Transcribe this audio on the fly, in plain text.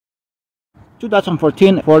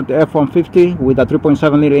2014 Ford F-150 with a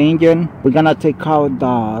 3.7 liter engine. We're gonna take out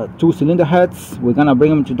the 2 cylinder heads. We're gonna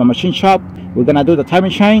bring them to the machine shop. We're gonna do the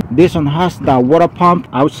timing chain. This one has the water pump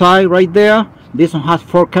outside right there. This one has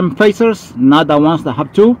 4 cam phasers, not the ones that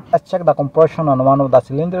have 2. Let's check the compression on one of the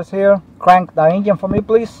cylinders here. Crank the engine for me,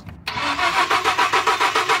 please.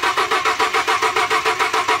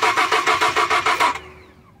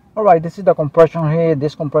 Alright, this is the compression here.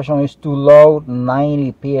 This compression is too low,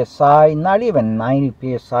 90 psi, not even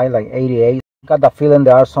 90 psi, like 88. Got the feeling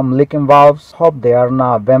there are some leaking valves. Hope they are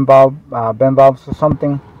not vent valves or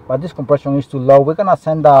something. But this compression is too low. We're gonna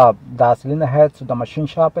send the cylinder head to the machine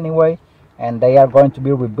shop anyway, and they are going to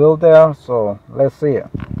be rebuilt there. So let's see it.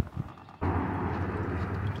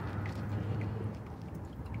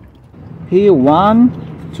 Here,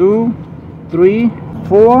 1, 2, 3,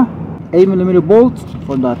 4. 8mm bolts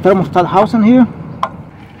for the thermostat housing here.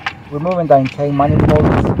 Removing the intake manifold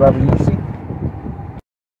is very easy.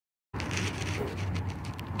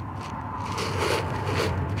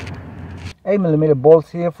 Eight millimeter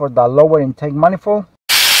bolts here for the lower intake manifold.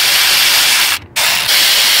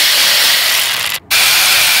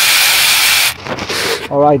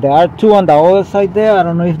 Alright, there are 2 on the other side there. I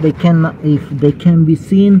don't know if they can be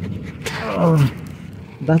seen.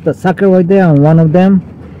 That's the sucker right there on one of them.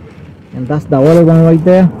 And that's the other one right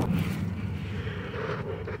there.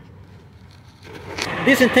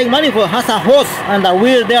 This intake manifold has a hose on the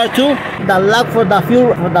wheel there too. The lock for the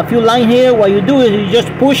fuel line here. What you do is you just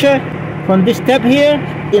push it from this step here,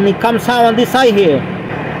 and it comes out on this side here.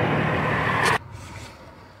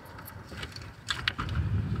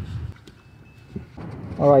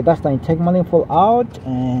 Alright, that's the intake manifold out,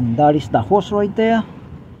 and that is the hose right there.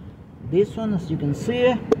 This one, as you can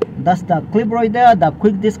see, that's the clip right there, the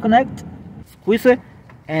quick disconnect. Squeeze it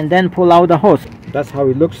and then pull out the hose. That's how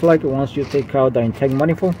it looks like once you take out the intake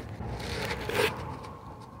manifold.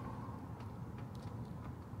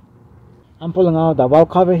 I'm pulling out the valve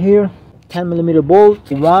cover here. 10mm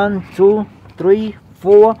bolt. 1, 2, 3,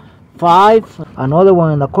 4, 5. Another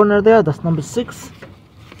one in the corner there, that's number 6.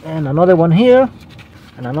 And another one here.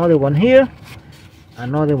 And another one here.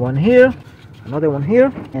 Another one here. Another one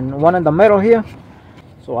here, and one in the middle here.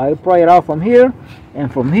 So I pry it out from here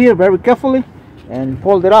and from here very carefully and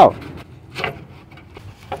pulled it out.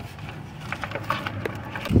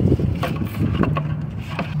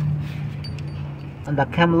 And the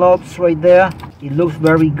cam lobes right there, it looks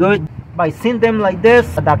very good. By seeing them like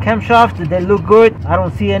this, the camshafts, they look good. I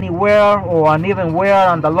don't see any wear or uneven wear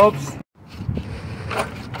on the lobes.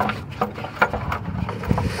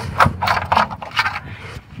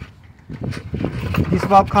 This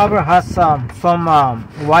valve cover has some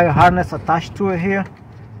wire harness attached to it here.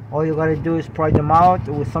 All you gotta do is pry them out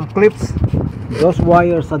with some clips. Those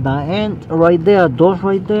wires at the end right there, those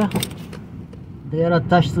right there, they are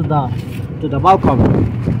attached to the valve cover.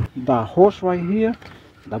 The hose right here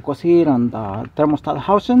that goes here on the thermostat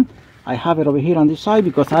housing, I have it over here on this side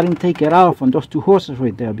because I didn't take it out from those 2 hoses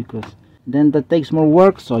right there, because then that takes more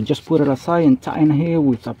work. So I just put it aside and tighten here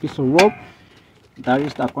with a piece of rope. That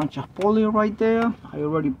is the quench pulley right there. I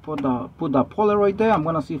already put the pulley right there. I'm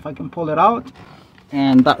gonna see if I can pull it out.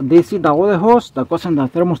 And this is the other hose that goes in the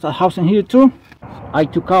thermostat housing here too. I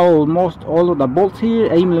took out almost all of the bolts here,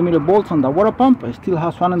 8mm bolts on the water pump. I still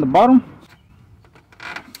have one in the bottom.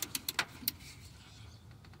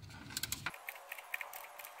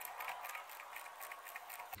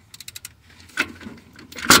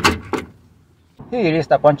 Here is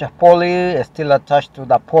the quench pulley. It's still attached to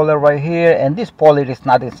the pulley right here, and this pulley is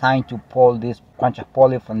not designed to pull this quench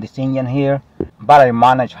pulley from this engine here, but I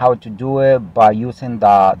managed how to do it by using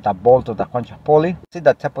the bolt of the quench pulley. See,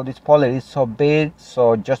 the tip of this pulley is so big,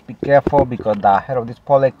 so just be careful because the head of this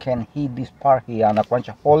pulley can hit this part here on the quench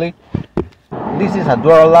pulley. This is a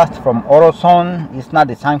Duralast from AutoZone. It's not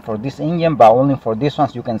designed for this engine, but only for this one.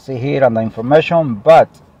 You can see here on the information, but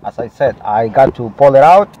as I said, I got to pull it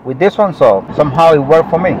out with this one, so somehow it worked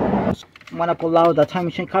for me. I'm gonna pull out the timing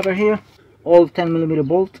chain cover here, all 10mm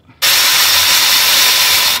bolt.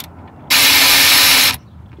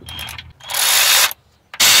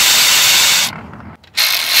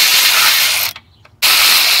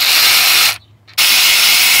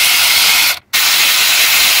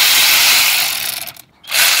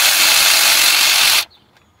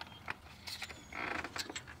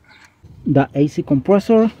 The AC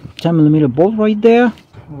compressor, 10mm bolt right there.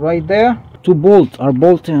 2 bolts are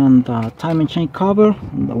bolted on the timing chain cover,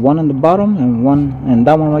 the one on the bottom and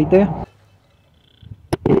that one right there.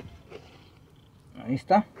 Ahí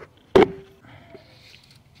está.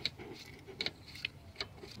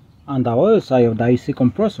 On the other side of the AC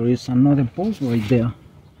compressor is another bolt right there.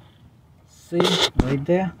 See right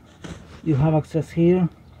there, you have access here.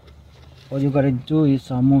 All you gotta do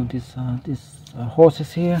is move these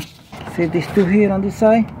hoses here. See these two here on this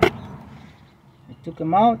side? I took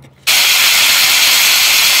them out.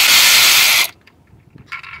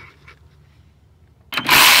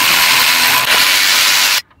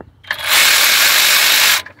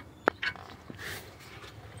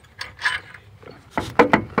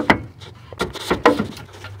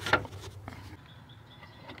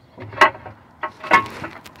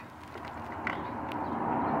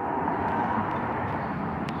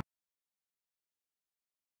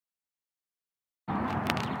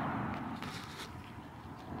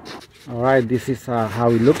 Alright, this is how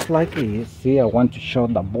it looks like. You see, I want to show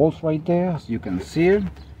the bolts right there. As you can see it,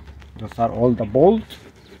 those are all the bolts.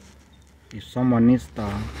 If someone needs the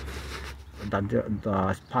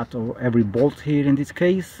spot of every bolt here in this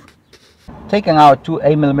case. Taking out two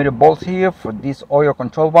 8mm bolts here for these oil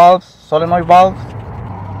control valves, solenoid valves.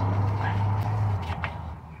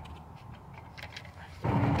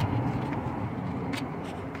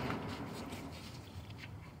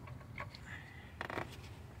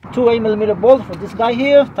 Two 8mm bolts for this guy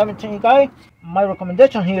here, timing chain guy. My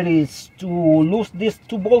recommendation here is to lose these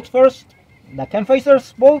two bolts first, the cam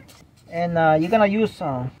facers bolt, and you're gonna use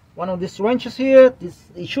one of these wrenches here.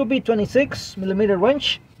 It should be 26mm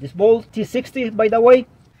wrench. This bolt T60 by the way,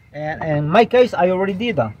 and in my case I already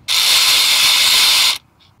did that.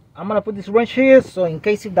 I'm gonna put this wrench here so in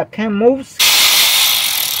case if the cam moves,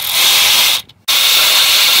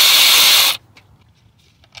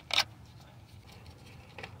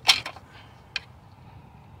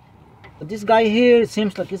 but this guy here, it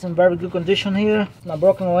seems like it's in very good condition here. It's not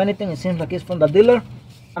broken or anything. It seems like it's from the dealer.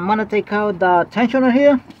 I'm gonna take out the tensioner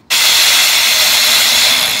here.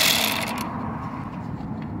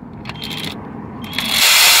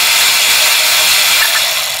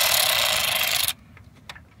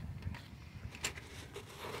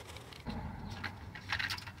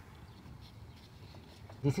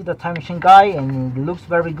 This is the time machine guy, and it looks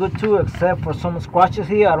very good too, except for some scratches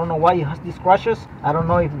here. I don't know why it has these scratches. I don't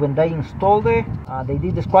know if when they installed it they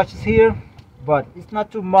did the scratches here, but it's not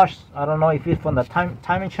too much. I don't know if it's from the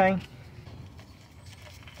timing chain.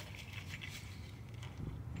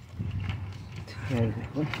 There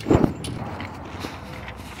we go.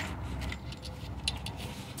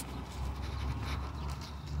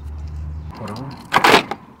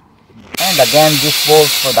 And again, these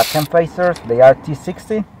bolts for the cam facers, they are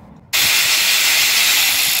T60.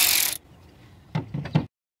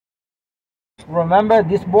 Remember,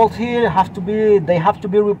 these bolts here have to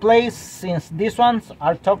be replaced, since these ones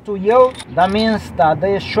are tough to yield. That means that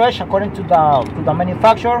they stretch according to the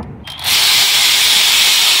manufacturer.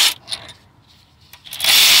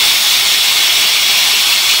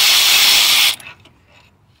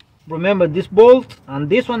 Remember, this bolt and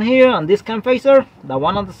this one here and this cam facer, the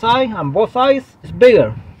one on the side and both sides, is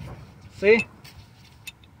bigger. See?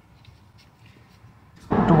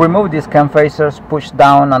 To remove these cam facers, push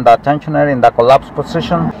down on the tensioner in the collapse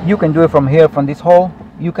position. You can do it from here, from this hole.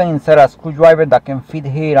 You can insert a screwdriver that can fit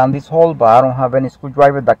here on this hole, but I don't have any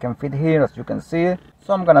screwdriver that can fit here, as you can see.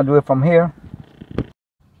 So I'm gonna do it from here.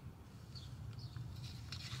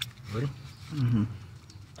 Ready? Mm-hmm.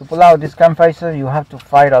 To pull out these cam facers, you have to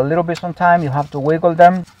fight a little bit sometimes. You have to wiggle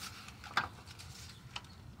them.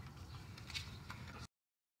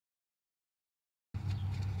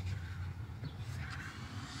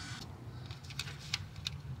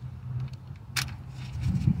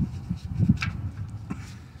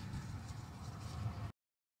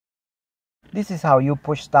 This is how you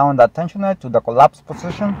push down the tensioner to the collapse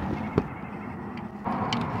position.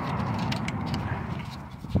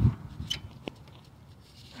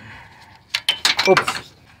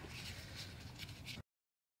 Oops.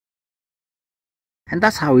 And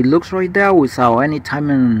that's how it looks right there without any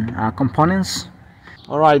timing components.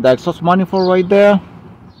 Alright, the exhaust manifold right there.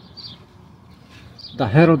 The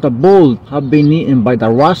head of the bolt have been eaten by the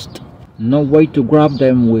rust. No way to grab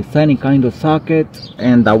them with any kind of socket,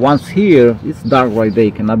 and the ones here, it's dark right there,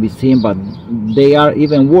 cannot be seen, but they are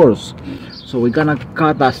even worse. So we're gonna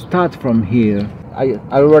cut the stud from here. I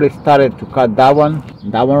already started to cut that one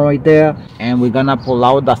right there, and we're gonna pull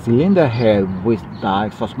out the cylinder head with the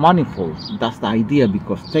exhaust manifold. That's the idea,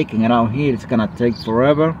 because taking it out here is gonna take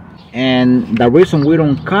forever. And the reason we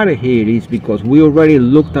don't cut it here is because we already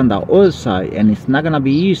looked on the other side, and it's not gonna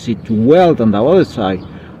be easy to weld on the other side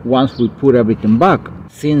once we put everything back.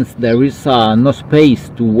 Since there is no space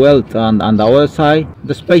to weld on the other side,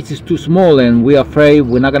 the space is too small, and we're afraid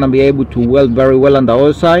we're not gonna be able to weld very well on the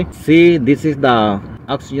other side. See, this is the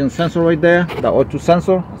oxygen sensor right there, the O2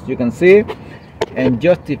 sensor, as you can see. And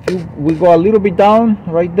just if we go a little bit down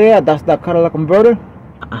right there, that's the catalytic converter.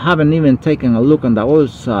 I haven't even taken a look on the other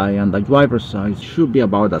side, and the driver's side. It should be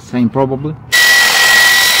about the same probably.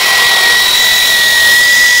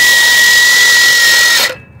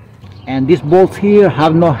 And these bolts here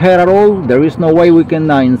have no head at all. There is no way we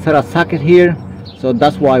can insert a socket here, so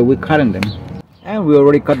that's why we're cutting them. And we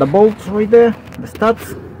already cut the bolts right there, the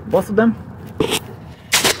studs, both of them.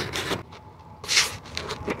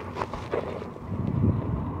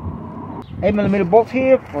 $8mm bolt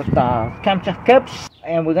here for the camshaft caps,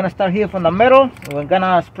 and we're gonna start here from the middle. We're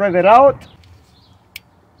gonna spread it out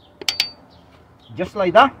just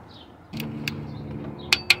like that.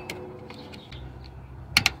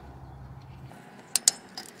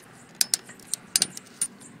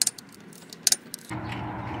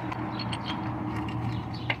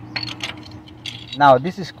 Now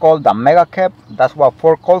this is called the mega cap. That's what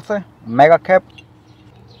Ford calls it, mega cap.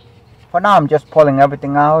 For now I'm just pulling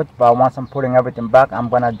everything out, but once I'm putting everything back, I'm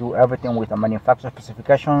gonna do everything with the manufacturer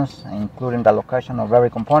specifications, including the location of every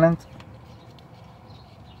component.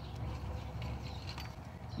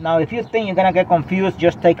 Now if you think you're gonna get confused,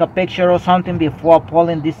 just take a picture or something before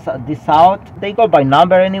pulling this out. They go by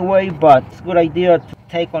number anyway, but it's a good idea to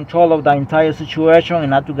take control of the entire situation and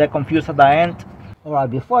not to get confused at the end.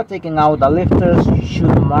 Alright, before taking out the lifters, you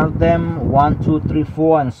should mark them 1, 2, 3,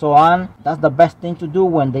 4 and so on. That's the best thing to do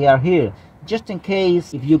when they are here, just in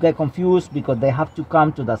case if you get confused, because they have to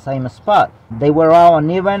come to the same spot. They were all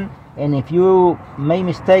uneven, and if you make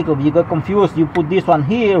mistake or you get confused, you put this one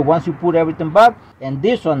here once you put everything back, and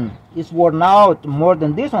this one is worn out more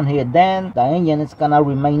than this one here, then the engine is gonna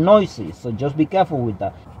remain noisy, so just be careful with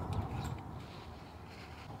that.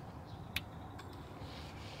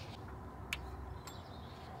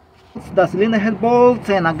 The cylinder head bolts,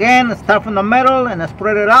 and again start from the middle and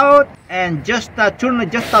spread it out, and just turn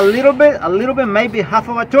it just a little bit, maybe half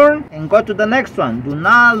of a turn, and go to the next one. Do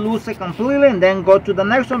not lose it completely and then go to the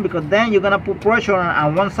next one, because then you're gonna put pressure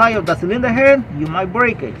on one side of the cylinder head. You might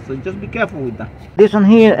break it, so just be careful with that. This one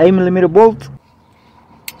here, 8mm bolt.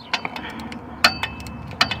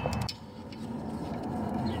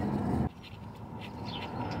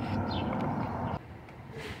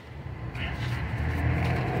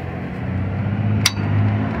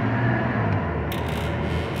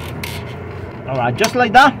 Alright, just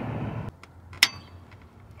like that.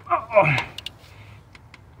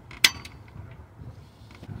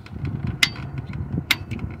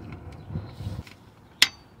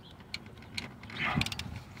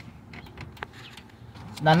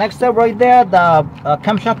 The next step right there, the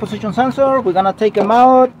camshaft position sensor, we're gonna take them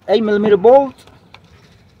out. 8mm bolt.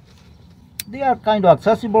 They are kind of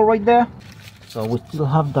accessible right there, so we still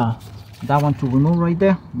have that one to remove right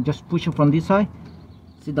there. Just push it from this side.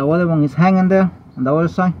 See, the other one is hanging there on the other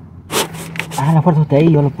side. Ah, la fuerza está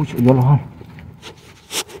ahí, yo lo pucho, yo lo jalo.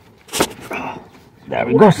 There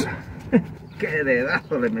it goes. Qué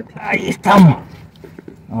dedazo le metí. Ahí estamos.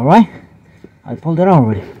 Alright, I pulled it out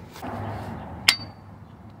already.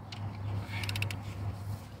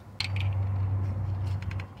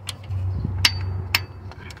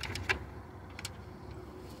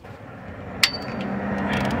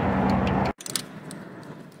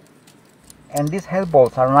 And these head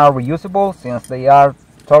bolts are now reusable since they are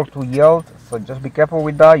torque to yield, so just be careful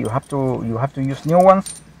with that. You have to use new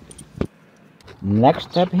ones.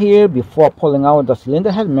 Next step here, before pulling out the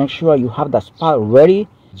cylinder head, make sure you have the spot ready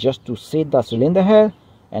just to seat the cylinder head,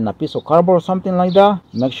 and a piece of cardboard or something like that.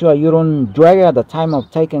 Make sure you don't drag it at the time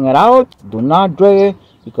of taking it out. Do not drag it,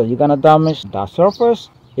 because you're gonna damage the surface.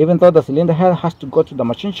 Even though the cylinder head has to go to the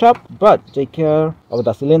machine shop, but take care of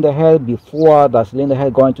the cylinder head before the cylinder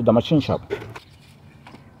head going to the machine shop.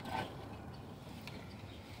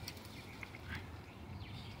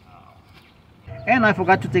 And I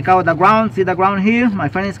forgot to take out the ground. See the ground here? My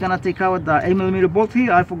friend is gonna take out the 8mm bolt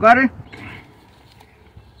here. I forgot it.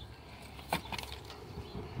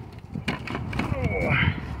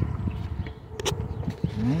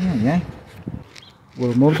 Yeah. We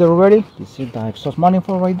removed it already. You see the exhaust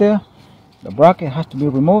manifold right there. The bracket has to be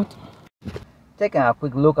removed. Taking a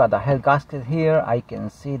quick look at the head gasket here, I can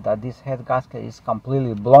see that this head gasket is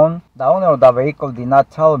completely blown. The owner of the vehicle did not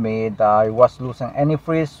tell me that it was losing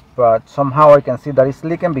antifreeze, but somehow I can see that it's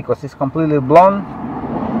leaking because it's completely blown.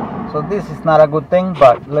 So this is not a good thing,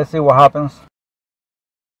 but let's see what happens.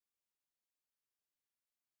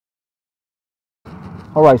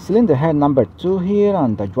 Alright, cylinder head number 2 here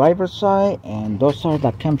on the driver's side, and those are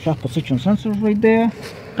the camshaft position sensors right there.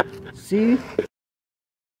 See?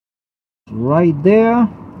 Right there.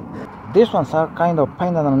 These ones are kind of pain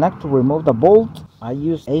in the neck to remove the bolt. I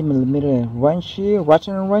use 8mm wrench here,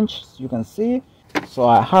 ratcheting wrench, as you can see. So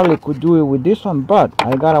I hardly could do it with this one, but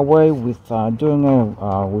I got away with doing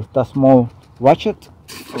it with the small ratchet.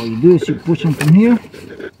 All you do is you push him from here,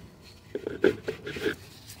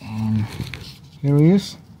 and here he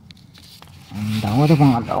is, and the other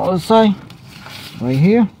one on the other side, right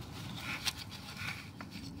here.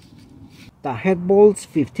 The head bolts,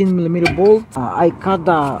 15mm bolts. I cut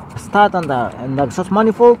the stud and the exhaust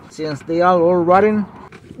manifold since they are all rotting.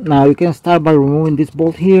 Now you can start by removing this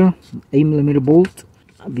bolt here, 8mm bolt,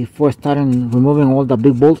 before starting removing all the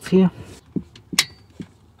big bolts here.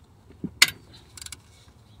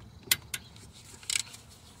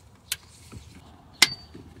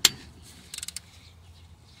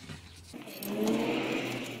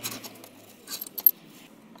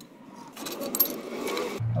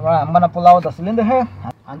 Alright, I'm gonna pull out the cylinder head.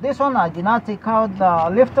 And this one, I did not take out the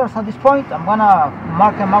lifters at this point. I'm gonna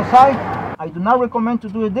mark them outside. I do not recommend to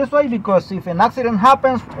do it this way because if an accident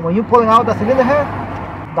happens when you're pulling out the cylinder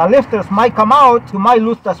head, the lifters might come out, you might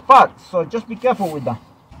lose the spot. So just be careful with that.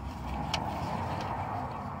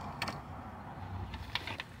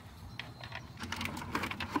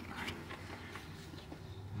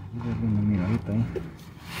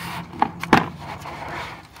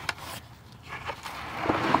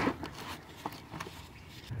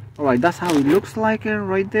 Alright, that's how it looks like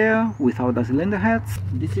right there without the cylinder heads.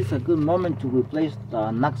 This is a good moment to replace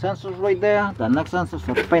the knock sensors right there. The knock sensors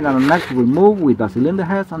are painted on the neck to remove with the cylinder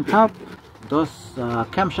heads on top. Those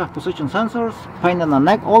camshaft position sensors painted on the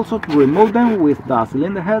neck also to remove them with the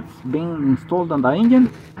cylinder heads being installed on the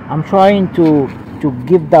engine. I'm trying to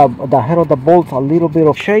give the head of the bolts a little bit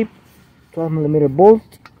of shape. 12mm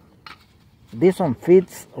bolt. This one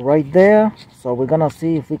fits right there, so we're gonna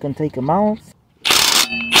see if we can take them out.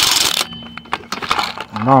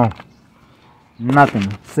 No,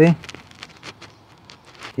 nothing. See,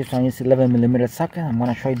 this one is 11mm socket. I'm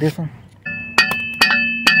gonna try this one.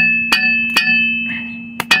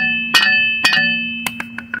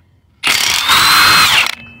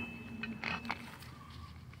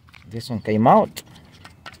 This one came out.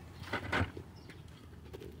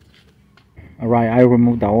 Alright, I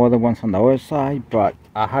removed the other ones on the other side, but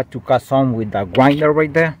I had to cut some with the grinder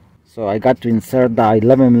right there. So I got to insert the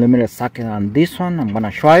 11mm socket on this one. I'm gonna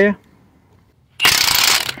try it.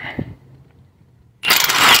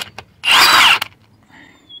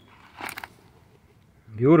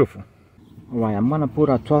 Beautiful. Alright, I'm gonna put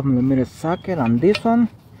a 12mm socket on this one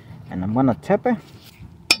and I'm gonna tap it.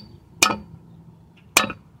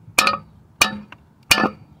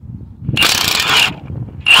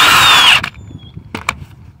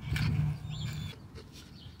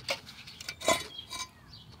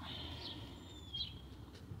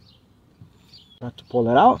 Got to pull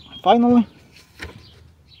it out finally.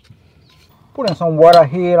 Putting some water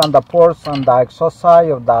here on the ports on the exhaust side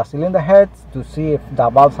of the cylinder heads to see if the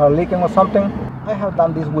valves are leaking or something. I have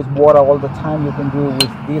done this with water all the time. You can do it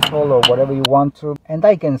with diesel or whatever you want to. And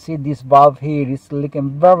I can see this valve here is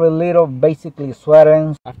leaking very little, basically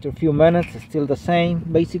sweating. After a few minutes, it's still the same,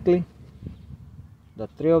 basically. The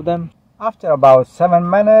three of them. After about 7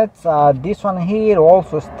 minutes, this one here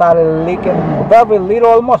also started leaking very little,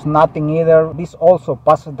 almost nothing either. This also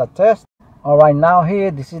passes the test. Alright, now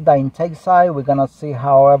here, this is the intake side. We're gonna see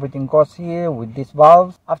how everything goes here with these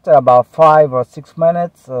valves. After about 5 or 6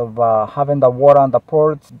 minutes of having the water on the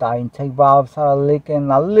ports, the intake valves are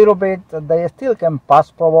leaking a little bit. They still can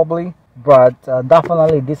pass probably, but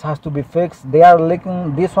definitely this has to be fixed. They are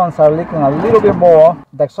leaking, these ones are leaking a little bit more.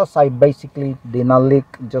 The exhaust side basically did not leak,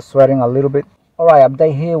 just sweating a little bit. Alright,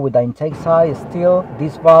 update here with the intake side. Still,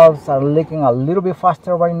 these valves are leaking a little bit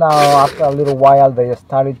faster right now. After a little while, they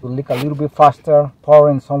started to leak a little bit faster,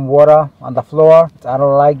 pouring some water on the floor. I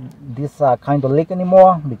don't like this kind of leak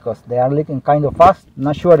anymore because they are leaking kind of fast.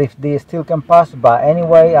 Not sure if they still can pass, but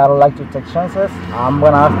anyway, I don't like to take chances. I'm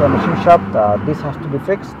gonna ask the machine shop. This has to be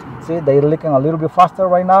fixed. See, they're leaking a little bit faster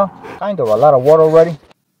right now. Kind of a lot of water already.